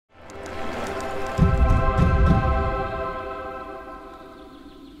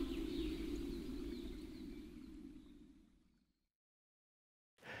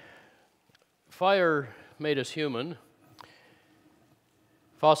Fire made us human.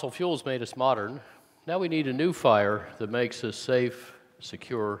 Fossil fuels made us modern. Now we need a new fire that makes us safe,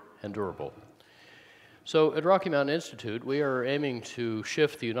 secure, and durable. So at Rocky Mountain Institute, we are aiming to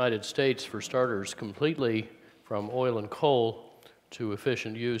shift the United States, for starters, completely from oil and coal to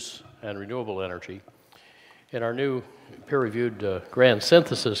efficient use and renewable energy. In our new peer-reviewed grand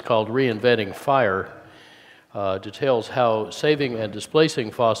synthesis called Reinventing Fire, details how saving and displacing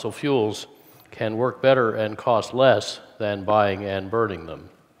fossil fuels can work better and cost less than buying and burning them.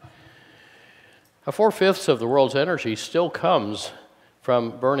 Now, 4/5 of the world's energy still comes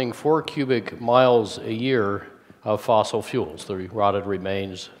from burning 4 cubic miles a year of fossil fuels, the rotted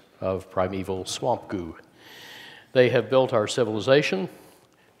remains of primeval swamp goo. They have built our civilization,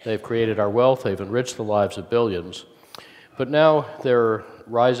 they've created our wealth, they've enriched the lives of billions. But now their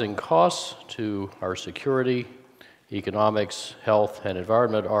rising costs to our security, economics, health, and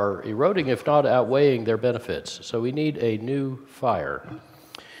environment are eroding, if not outweighing, their benefits. So we need a new fire.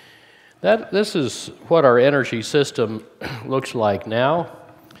 This is what our energy system looks like now.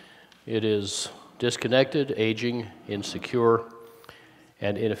 It is disconnected, aging, insecure,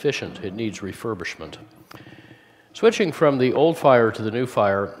 and inefficient. It needs refurbishment. Switching from the old fire to the new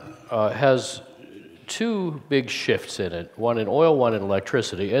fire has two big shifts in it, one in oil, one in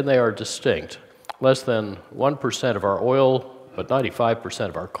electricity, and they are distinct. Less than 1% of our oil, but 95%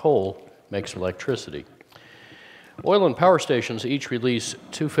 of our coal makes electricity. Oil and power stations each release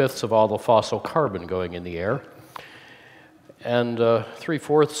 2/5 of all the fossil carbon going in the air, and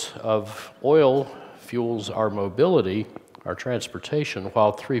 3/4 of oil fuels our mobility, our transportation,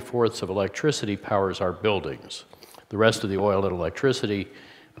 while 3/4 of electricity powers our buildings. The rest of the oil and electricity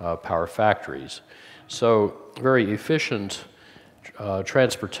power factories. So very efficient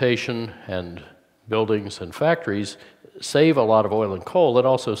transportation and buildings and factories save a lot of oil and coal and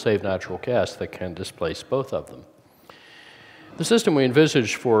also save natural gas that can displace both of them. The system we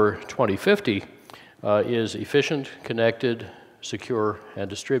envisage for 2050 is efficient, connected, secure, and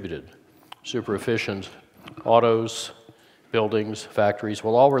distributed. Super efficient autos, buildings, factories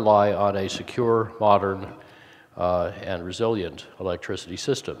will all rely on a secure, modern, and resilient electricity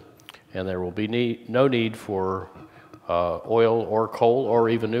system. And there will be no need for oil or coal or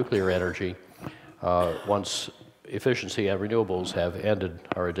even nuclear energy once efficiency and renewables have ended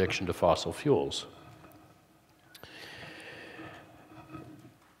our addiction to fossil fuels.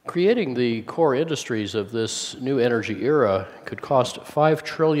 Creating the core industries of this new energy era could cost $5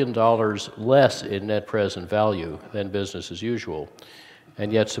 trillion less in net present value than business as usual,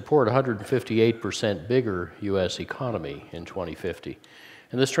 and yet support a 158% bigger U.S. economy in 2050.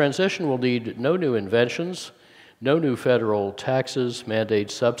 And this transition will need no new inventions, no new federal taxes,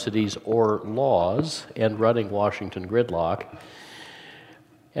 mandates, subsidies, or laws, and running Washington gridlock.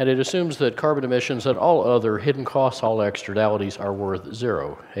 And it assumes that carbon emissions and all other hidden costs, all externalities, are worth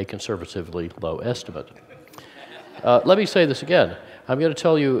zero, a conservatively low estimate. Let me say this again. I'm going to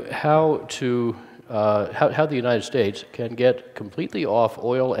tell you how the United States can get completely off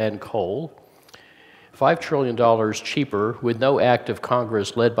oil and coal, $5 trillion cheaper, with no act of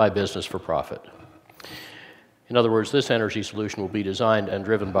Congress led by business for profit. In other words, this energy solution will be designed and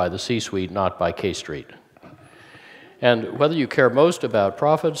driven by the C-suite, not by K Street. And whether you care most about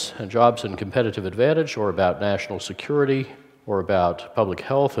profits and jobs and competitive advantage, or about national security, or about public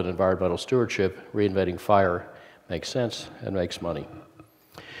health and environmental stewardship, Reinventing Fire makes sense and makes money.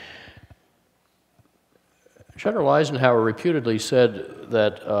 General Eisenhower reputedly said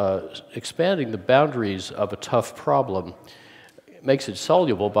that expanding the boundaries of a tough problem makes it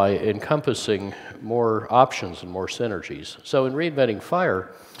soluble by encompassing more options and more synergies. So in Reinventing Fire,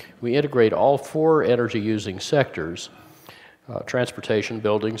 we integrate all 4 energy-using sectors, transportation,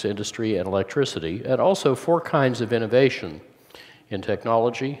 buildings, industry, and electricity, and also 4 kinds of innovation in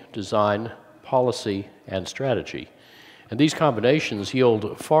technology, design, policy, and strategy. And these combinations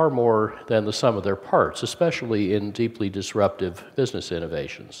yield far more than the sum of their parts, especially in deeply disruptive business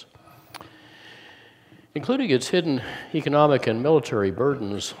innovations. Including its hidden economic and military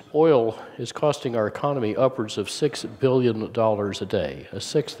burdens, oil is costing our economy upwards of $6 billion a day,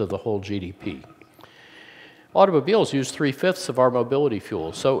 1/6 of the whole GDP. Automobiles use 3/5 of our mobility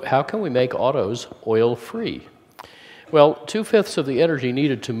fuel, so how can we make autos oil-free? Well, 2/5 of the energy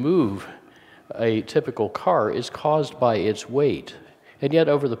needed to move a typical car is caused by its weight, and yet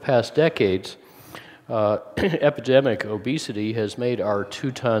over the past decades, epidemic obesity has made our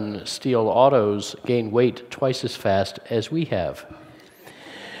 2-ton steel autos gain weight twice as fast as we have.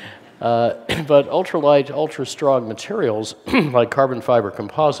 But ultralight, ultra-strong materials like carbon fiber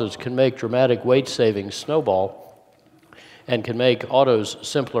composites can make dramatic weight savings snowball and can make autos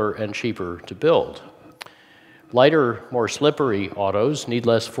simpler and cheaper to build. Lighter, more slippery autos need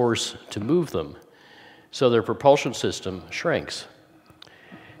less force to move them, so their propulsion system shrinks.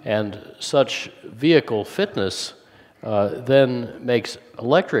 And such vehicle fitness then makes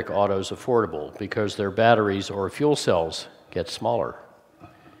electric autos affordable because their batteries or fuel cells get smaller,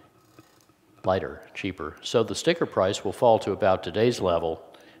 lighter, cheaper. So the sticker price will fall to about today's level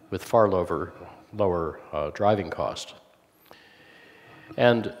with far lower driving cost.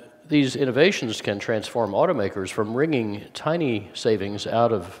 And these innovations can transform automakers from wringing tiny savings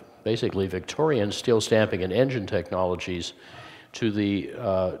out of basically Victorian steel stamping and engine technologies to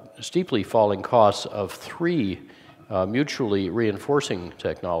the steeply falling costs of three mutually reinforcing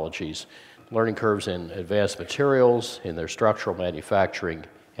technologies, learning curves in advanced materials, in their structural manufacturing,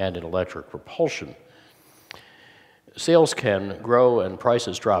 and in electric propulsion. Sales can grow and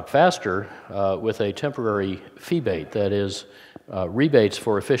prices drop faster with a temporary fee-bate, that is, rebates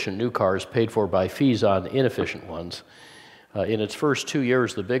for efficient new cars paid for by fees on inefficient ones. In its first 2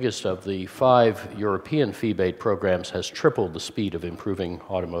 years, the biggest of the 5 European fee-bate programs has tripled the speed of improving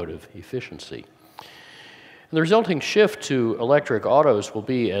automotive efficiency. And the resulting shift to electric autos will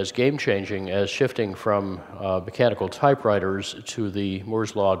be as game-changing as shifting from mechanical typewriters to the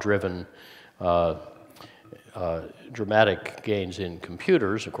Moore's Law-driven dramatic gains in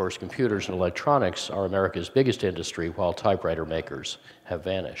computers. Of course, computers and electronics are America's biggest industry, while typewriter makers have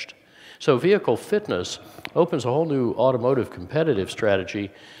vanished. So vehicle fitness opens a whole new automotive competitive strategy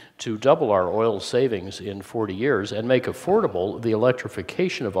to double our oil savings in 40 years and make affordable the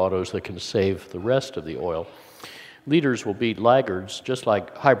electrification of autos that can save the rest of the oil. Leaders will beat laggards, just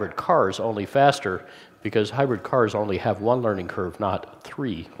like hybrid cars, only faster, because hybrid cars only have one learning curve, not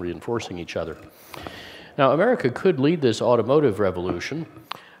 3, reinforcing each other. Now, America could lead this automotive revolution.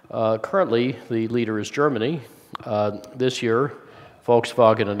 Currently, the leader is Germany. This year,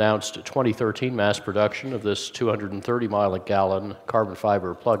 Volkswagen announced 2013 mass production of this 230-mile-a-gallon carbon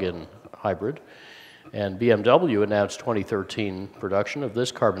fiber plug-in hybrid. And BMW announced 2013 production of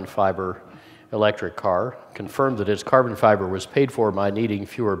this carbon fiber electric car, confirmed that its carbon fiber was paid for by needing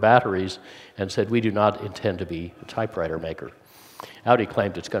fewer batteries, and said, "We do not intend to be a typewriter maker." Audi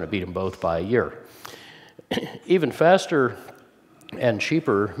claimed it's going to beat them both by a year. Even faster and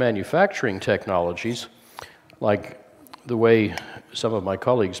cheaper manufacturing technologies, like the way some of my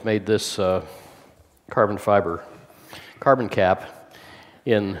colleagues made this carbon cap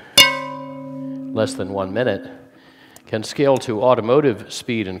in less than 1 minute, can scale to automotive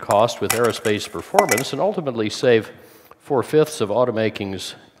speed and cost with aerospace performance and ultimately save 4/5 of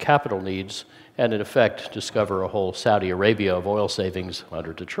automaking's capital needs and, in effect, discover a whole Saudi Arabia of oil savings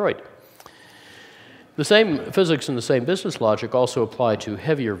under Detroit. The same physics and the same business logic also apply to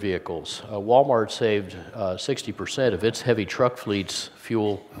heavier vehicles. Walmart saved 60% of its heavy truck fleet's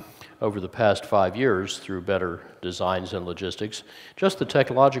fuel over the past 5 years through better designs and logistics. Just the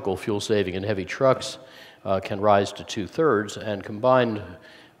technological fuel saving in heavy trucks can rise to 2/3, and combined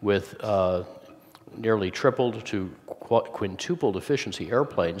with nearly tripled to quintupled efficiency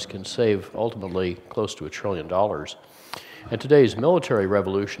airplanes can save ultimately close to $1 trillion. And today's military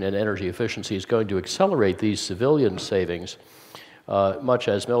revolution in energy efficiency is going to accelerate these civilian savings, much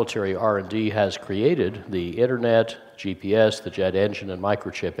as military R&D has created the internet, GPS, the jet engine, and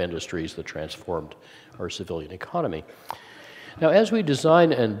microchip industries that transformed our civilian economy. Now, as we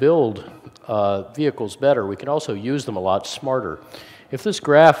design and build vehicles better, we can also use them a lot smarter. If this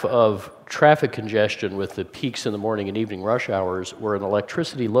graph of traffic congestion with the peaks in the morning and evening rush hours were an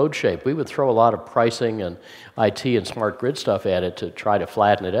electricity load shape, we would throw a lot of pricing and IT and smart grid stuff at it to try to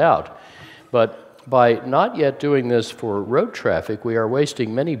flatten it out. But by not yet doing this for road traffic, we are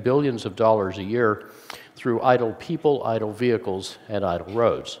wasting many billions of dollars a year through idle people, idle vehicles, and idle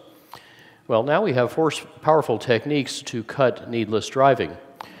roads. Well, now we have powerful techniques to cut needless driving.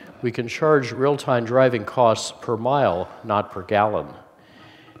 We can charge real-time driving costs per mile, not per gallon,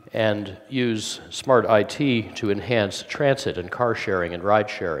 and use smart IT to enhance transit and car sharing and ride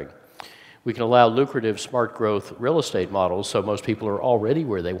sharing. We can allow lucrative smart growth real estate models, so most people are already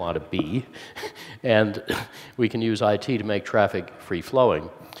where they want to be, and we can use IT to make traffic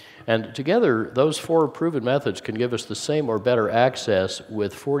free-flowing. And together, those 4 proven methods can give us the same or better access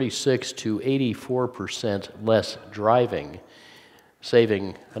with 46 to 84% less driving,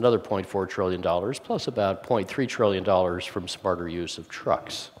 saving another $0.4 trillion, plus about $0.3 trillion from smarter use of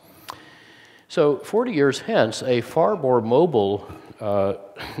trucks. So 40 years hence, a far more mobile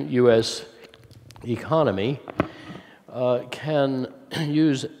U.S. economy can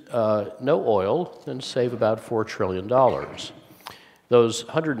use no oil and save about $4 trillion. Those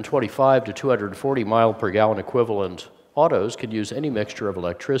 125 to 240 mile per gallon equivalent autos can use any mixture of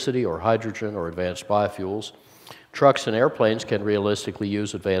electricity or hydrogen or advanced biofuels. Trucks and airplanes can realistically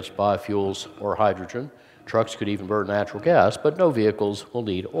use advanced biofuels or hydrogen. Trucks could even burn natural gas, but no vehicles will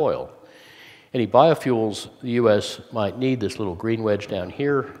need oil. Any biofuels the U.S. might need, this little green wedge down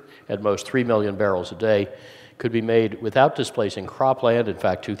here, at most 3 million barrels a day, could be made without displacing cropland. In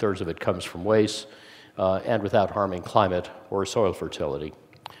fact, 2/3 of it comes from waste, and without harming climate or soil fertility.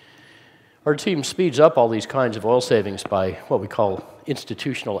 Our team speeds up all these kinds of oil savings by what we call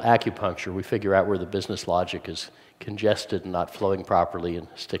institutional acupuncture. We figure out where the business logic is congested and not flowing properly and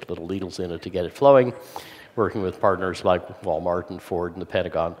stick little needles in it to get it flowing, working with partners like Walmart and Ford and the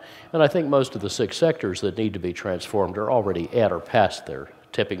Pentagon. And I think most of the 6 sectors that need to be transformed are already at or past their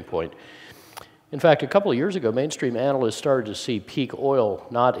tipping point. In fact, a couple of years ago, mainstream analysts started to see peak oil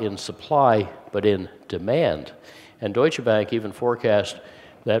not in supply, but in demand. And Deutsche Bank even forecast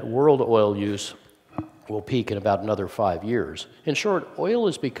that world oil use will peak in about another 5 years. In short, oil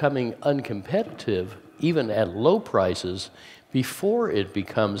is becoming uncompetitive, even at low prices, before it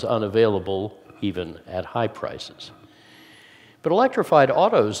becomes unavailable, even at high prices. But electrified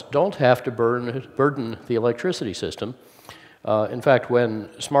autos don't have to burden the electricity system. In fact, when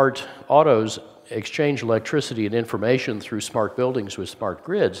smart autos exchange electricity and information through smart buildings with smart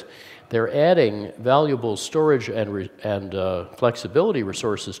grids, they're adding valuable storage and flexibility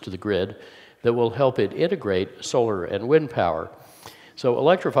resources to the grid that will help it integrate solar and wind power. So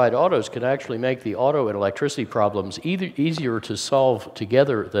electrified autos can actually make the auto and electricity problems easier to solve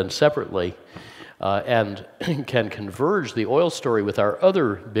together than separately, and can converge the oil story with our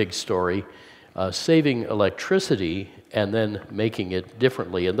other big story, saving electricity and then making it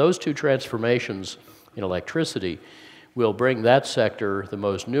differently. And those 2 transformations in electricity will bring that sector the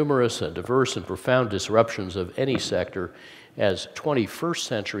most numerous and diverse and profound disruptions of any sector, as 21st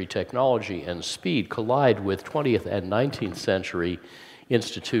century technology and speed collide with 20th and 19th century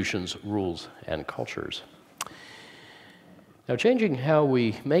institutions, rules, and cultures. Now, changing how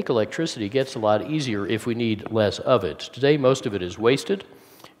we make electricity gets a lot easier if we need less of it. Today, most of it is wasted,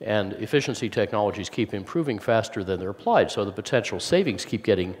 and efficiency technologies keep improving faster than they're applied, so the potential savings keep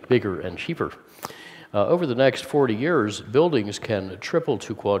getting bigger and cheaper. Over the next 40 years, buildings can triple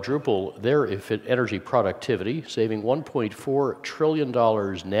to quadruple their energy productivity, saving $1.4 trillion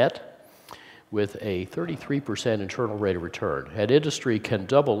net with a 33% internal rate of return. And industry can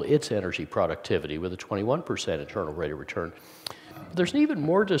double its energy productivity with a 21% internal rate of return. But there's an even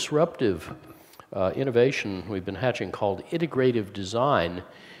more disruptive innovation we've been hatching called integrative design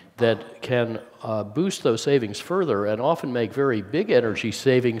that can boost those savings further and often make very big energy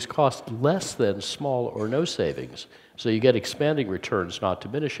savings cost less than small or no savings. So you get expanding returns, not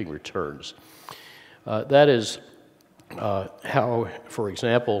diminishing returns. That is how, for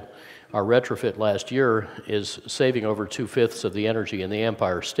example, our retrofit last year is saving over 2/5 of the energy in the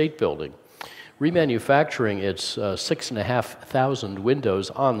Empire State Building. Remanufacturing its 6,500 windows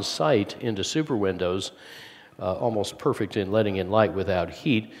on site into super windows, almost perfect in letting in light without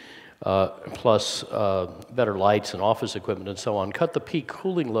heat, plus better lights and office equipment and so on, cut the peak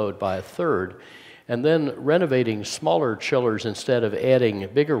cooling load by 1/3, and then renovating smaller chillers instead of adding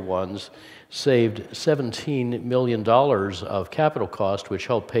bigger ones saved $17 million of capital cost, which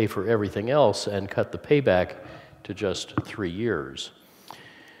helped pay for everything else and cut the payback to just 3 years.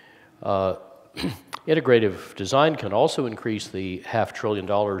 Integrative design can also increase the $500 billion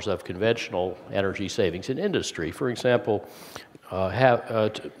of conventional energy savings in industry. For example,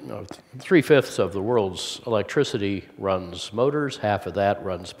 3/5 of the world's electricity runs motors, half of that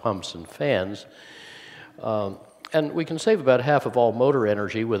runs pumps and fans. And we can save about half of all motor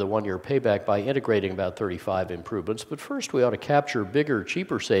energy with a 1-year payback by integrating about 35 improvements. But first, we ought to capture bigger,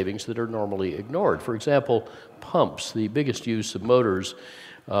 cheaper savings that are normally ignored. For example, pumps. The biggest use of motors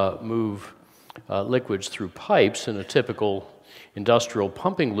move liquids through pipes, and a typical industrial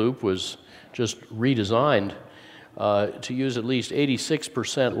pumping loop was just redesigned to use at least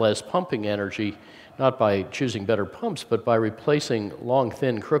 86% less pumping energy, not by choosing better pumps, but by replacing long,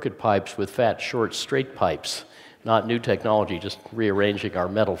 thin, crooked pipes with fat, short, straight pipes. Not new technology, just rearranging our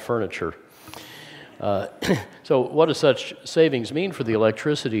metal furniture. So what does such savings mean for the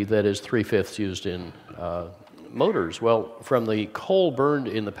electricity that is 3/5 used in motors? Well, from the coal burned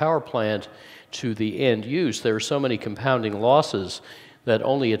in the power plant to the end use, there are so many compounding losses that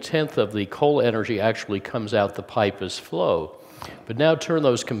only 1/10 of the coal energy actually comes out the pipe as flow. But now turn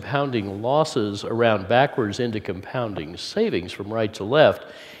those compounding losses around backwards into compounding savings from right to left,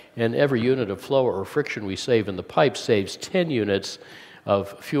 and every unit of flow or friction we save in the pipe saves 10 units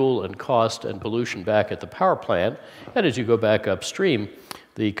of fuel and cost and pollution back at the power plant. And as you go back upstream,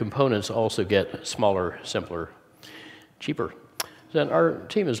 the components also get smaller, simpler, cheaper. Then our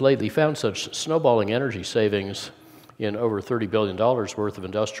team has lately found such snowballing energy savings in over $30 billion worth of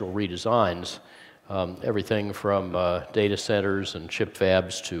industrial redesigns, everything from data centers and chip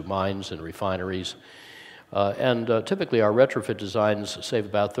fabs to mines and refineries. Typically our retrofit designs save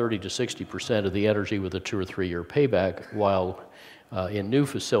about 30 to 60% of the energy with a 2 or 3 year payback, while in new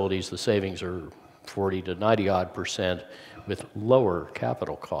facilities the savings are 40 to 90 odd percent with lower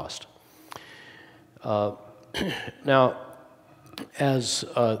capital cost. Now, as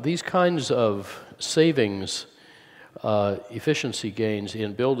these kinds of savings, efficiency gains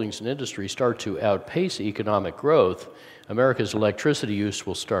in buildings and industry start to outpace economic growth, America's electricity use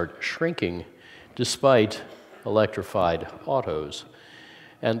will start shrinking despite electrified autos.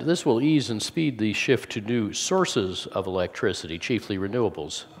 And this will ease and speed the shift to new sources of electricity, chiefly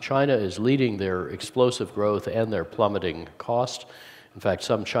renewables. China is leading their explosive growth and their plummeting cost. In fact,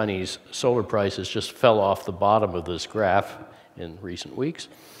 some Chinese solar prices just fell off the bottom of this graph in recent weeks.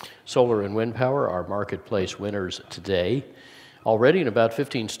 Solar and wind power are marketplace winners today. Already in about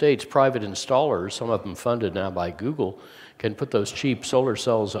 15 states, private installers, some of them funded now by Google, can put those cheap solar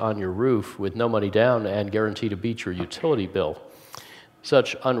cells on your roof with no money down and guarantee to beat your utility bill.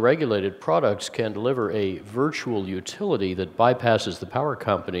 Such unregulated products can deliver a virtual utility that bypasses the power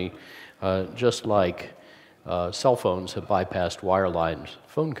company, just like cell phones have bypassed wireline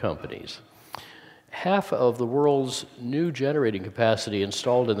phone companies. Half of the world's new generating capacity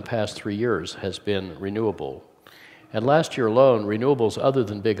installed in the past 3 years has been renewable. And last year alone, renewables other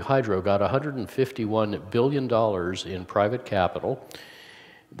than big hydro got $151 billion in private capital.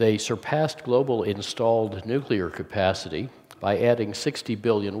 They surpassed global installed nuclear capacity by adding 60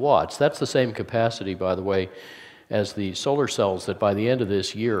 billion watts. That's the same capacity, by the way, as the solar cells that by the end of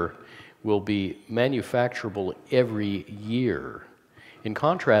this year will be manufacturable every year. In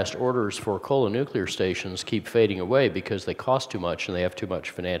contrast, orders for coal and nuclear stations keep fading away because they cost too much and they have too much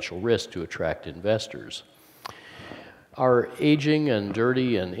financial risk to attract investors. Our aging and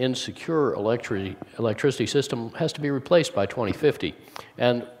dirty and insecure electricity system has to be replaced by 2050.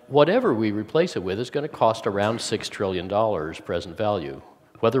 And whatever we replace it with is going to cost around $6 trillion present value.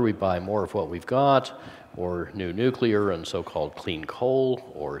 Whether we buy more of what we've got, or new nuclear and so-called clean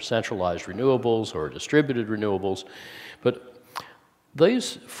coal, or centralized renewables, or distributed renewables. But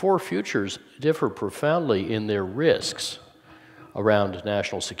these four futures differ profoundly in their risks around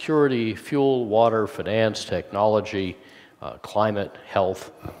national security, fuel, water, finance, technology, climate,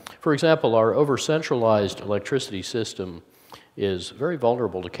 health. For example, our over-centralized electricity system is very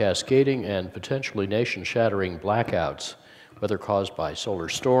vulnerable to cascading and potentially nation-shattering blackouts, whether caused by solar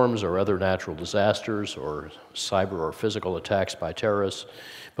storms or other natural disasters or cyber or physical attacks by terrorists.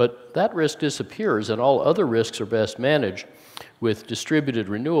 But that risk disappears, and all other risks are best managed with distributed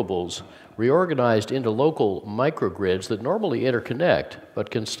renewables reorganized into local microgrids that normally interconnect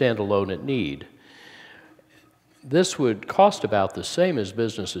but can stand alone at need. This would cost about the same as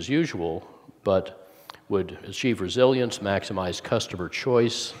business as usual, but would achieve resilience, maximize customer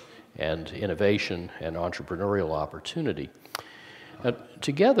choice and innovation and entrepreneurial opportunity. Now,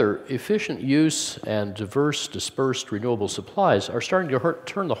 together, efficient use and diverse dispersed renewable supplies are starting to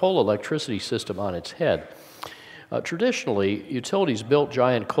turn the whole electricity system on its head. Traditionally, utilities built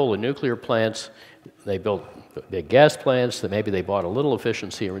giant coal and nuclear plants, they built big gas plants, maybe they bought a little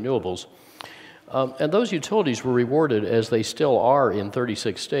efficiency in renewables, and those utilities were rewarded, as they still are in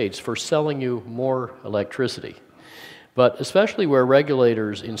 36 states, for selling you more electricity. But especially where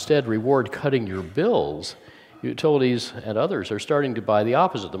regulators instead reward cutting your bills, utilities and others are starting to buy the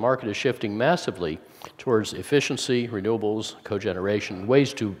opposite. The market is shifting massively towards efficiency, renewables, cogeneration,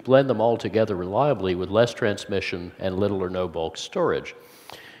 ways to blend them all together reliably with less transmission and little or no bulk storage.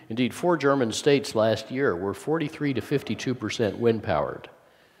 Indeed, 4 German states last year were 43 to 52% wind powered.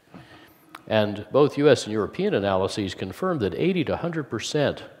 And both US and European analyses confirm that 80 to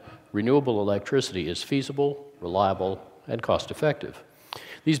 100% renewable electricity is feasible, reliable, and cost effective.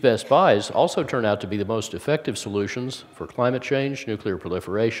 These best buys also turn out to be the most effective solutions for climate change, nuclear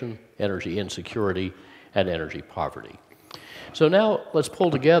proliferation, energy insecurity, and energy poverty. So now let's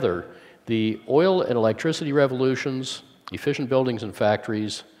pull together the oil and electricity revolutions, efficient buildings and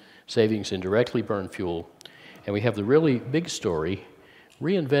factories, savings in directly burned fuel, and we have the really big story,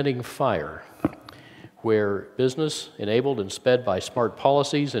 reinventing fire, where business, enabled and sped by smart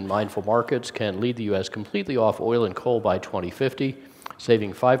policies and mindful markets, can lead the US completely off oil and coal by 2050,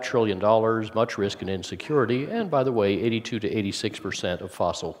 saving $5 trillion, much risk and insecurity, and by the way, 82 to 86% of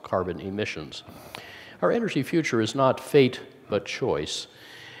fossil carbon emissions. Our energy future is not fate, but choice.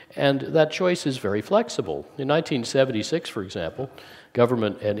 And that choice is very flexible. In 1976, for example,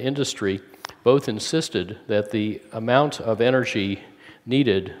 government and industry both insisted that the amount of energy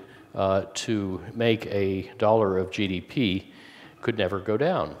needed to make a dollar of GDP could never go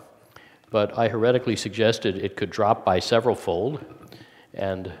down. But I heretically suggested it could drop by several-fold,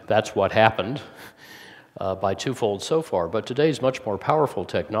 and that's what happened by twofold so far. But today's much more powerful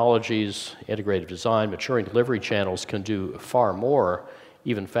technologies, integrated design, maturing delivery channels can do far more,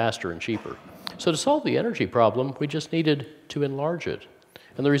 even faster and cheaper. So to solve the energy problem, we just needed to enlarge it.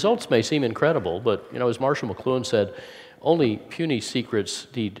 And the results may seem incredible, but as Marshall McLuhan said, only puny secrets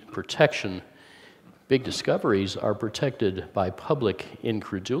need protection. Big discoveries are protected by public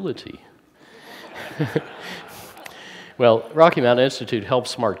incredulity. Well, Rocky Mountain Institute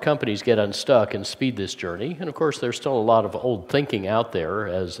helps smart companies get unstuck and speed this journey. And of course, there's still a lot of old thinking out there.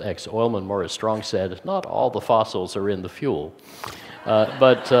 As ex-oilman Morris Strong said, not all the fossils are in the fuel.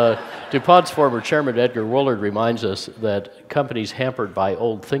 But DuPont's former chairman, Edgar Woolard, reminds us that companies hampered by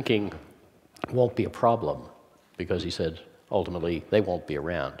old thinking won't be a problem, because he said, ultimately, they won't be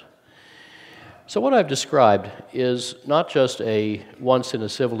around. So what I've described is not just a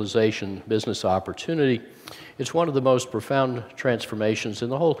once-in-a-civilization business opportunity, it's one of the most profound transformations in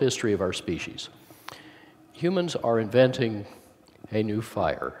the whole history of our species. Humans are inventing a new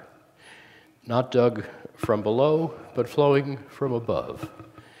fire, not dug from below, but flowing from above,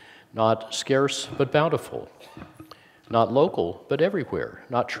 not scarce, but bountiful, not local, but everywhere,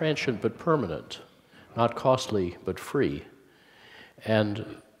 not transient, but permanent, not costly, but free.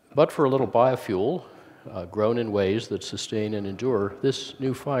 But for a little biofuel, grown in ways that sustain and endure, this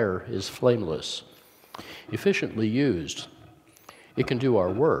new fire is flameless. Efficiently used, it can do our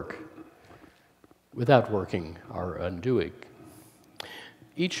work without working our undoing.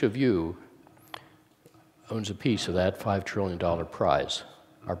 Each of you owns a piece of that $5 trillion prize.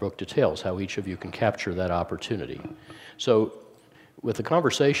 Our book details how each of you can capture that opportunity. So, with the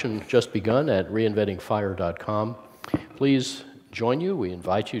conversation just begun at reinventingfire.com, please join you. We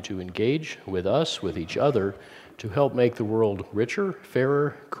invite you to engage with us, with each other, to help make the world richer,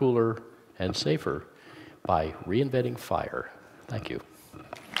 fairer, cooler, and safer by reinventing fire. Thank you.